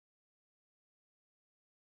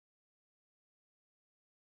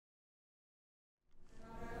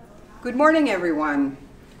Good morning, everyone.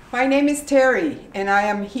 My name is Terry, and I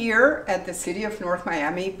am here at the City of North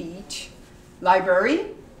Miami Beach Library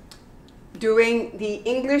doing the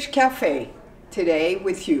English Cafe today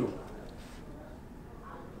with you.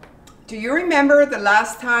 Do you remember the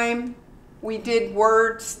last time we did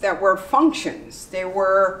words that were functions? They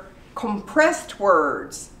were compressed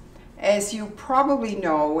words. As you probably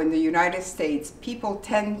know, in the United States, people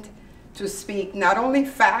tend to speak not only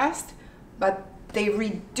fast, but they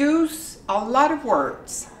reduce a lot of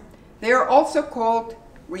words. They are also called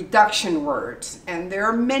reduction words, and there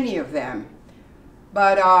are many of them.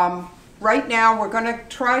 But right now, we're going to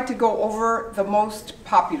try to go over the most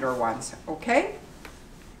popular ones, okay?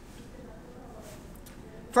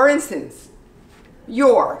 For instance,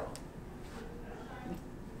 your.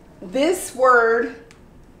 This word,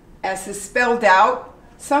 as is spelled out,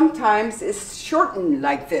 sometimes is shortened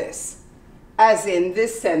like this, as in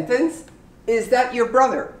this sentence. Is that your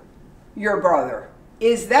brother? Your brother.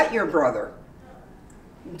 Is that your brother?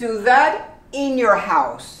 Do that in your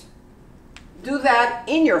house. Do that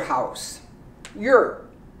in your house. Your.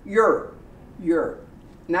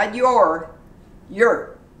 Not your.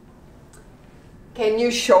 Can you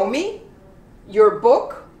show me your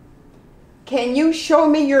book? Can you show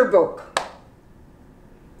me your book?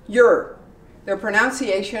 Your. The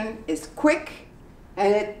pronunciation is quick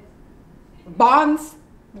and it bonds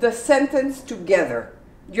the sentence together.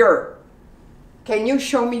 Your. Can you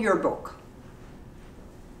show me your book?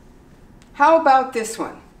 How about this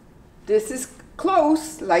one? This is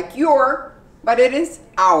close, like your, but it is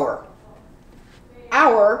our.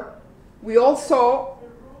 Our, we also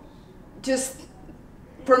just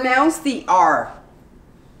pronounce the R.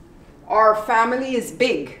 Our family is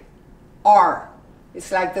big. R.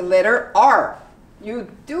 It's like the letter R. You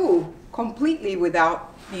do completely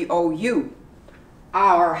without the OU.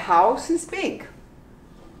 Our house is big.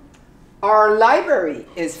 Our library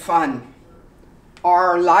is fun.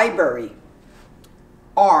 Our library.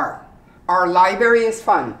 Our library is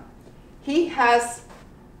fun. He has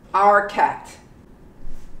our cat.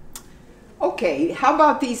 Okay, how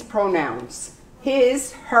about these pronouns?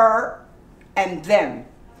 His, her, and them.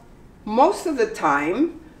 Most of the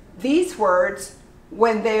time, these words,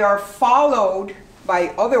 when they are followed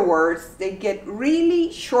by other words, they get really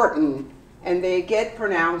shortened and they get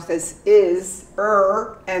pronounced as is,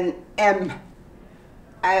 and m.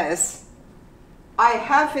 As, I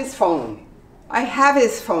have his phone. I have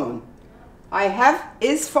his phone. I have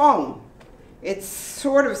his phone. It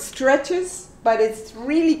sort of stretches, but it's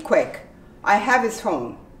really quick. I have his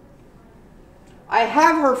phone. I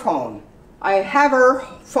have her phone. I have her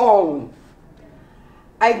phone.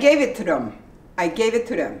 I gave it to them. I gave it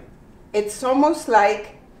to them. It's almost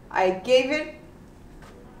like I gave it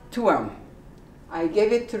to them. I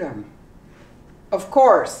gave it to them. Of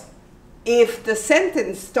course, if the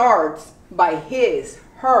sentence starts by his,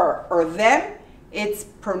 her, or them, it's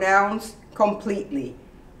pronounced completely.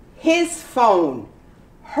 His phone,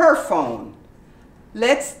 her phone.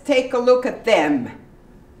 Let's take a look at them.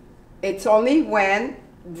 It's only when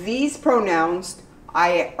these pronouns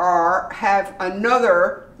have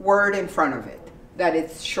another word in front of it that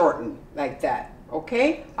it's shortened like that.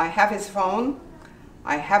 Okay? I have his phone.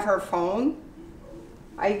 I have her phone.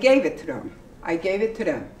 I gave it to them. I gave it to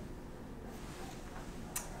them.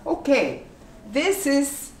 Okay, this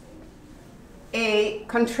is a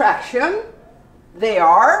contraction. They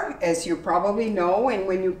are, as you probably know, and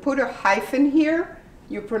when you put a hyphen here,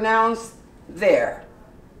 you pronounce there.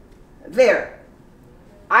 There.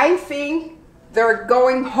 I think they're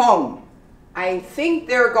going home. I think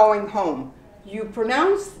they're going home. You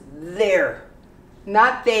pronounce there,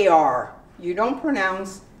 not they are. You don't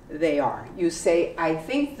pronounce they are. You say, I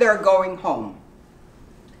think they're going home.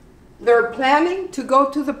 They're planning to go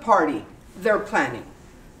to the party. They're planning.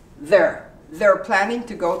 They're planning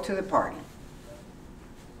to go to the party.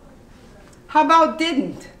 How about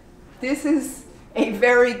didn't? This is a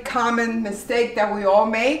very common mistake that we all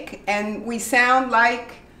make, and we sound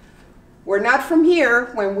like we're not from here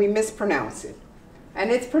when we mispronounce it.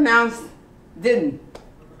 And it's pronounced didn't.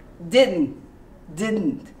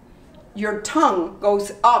 Your tongue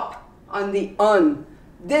goes up on the un.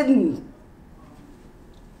 Didn't.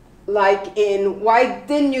 Like in, why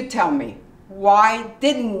didn't you tell me? Why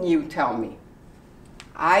didn't you tell me?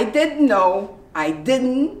 I didn't know. I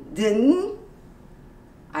didn't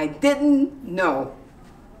know.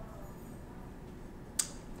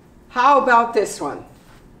 How about this one?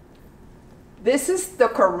 This is the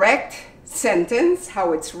correct sentence,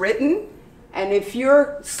 how it's written. And if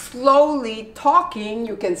you're slowly talking,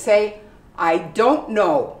 you can say, I don't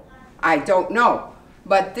know. I don't know.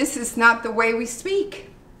 But this is not the way we speak.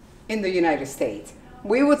 in the United States.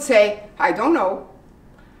 We would say, I don't know.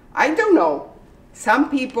 I don't know. Some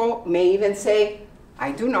people may even say,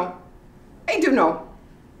 I do know. I do know.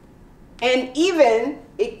 And even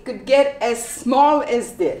it could get as small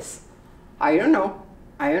as this. I don't know.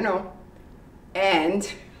 I don't know. And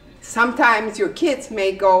sometimes your kids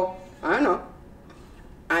may go, I don't know.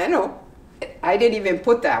 I know. I didn't even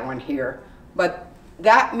put that one here. But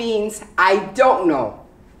that means I don't know.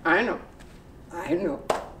 I know. I know.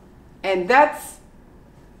 And that's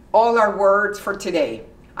all our words for today.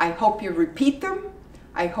 I hope you repeat them.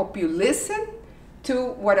 I hope you listen to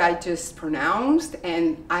what I just pronounced,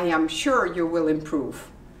 and I am sure you will improve.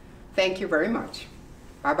 Thank you very much.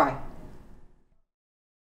 Bye-bye.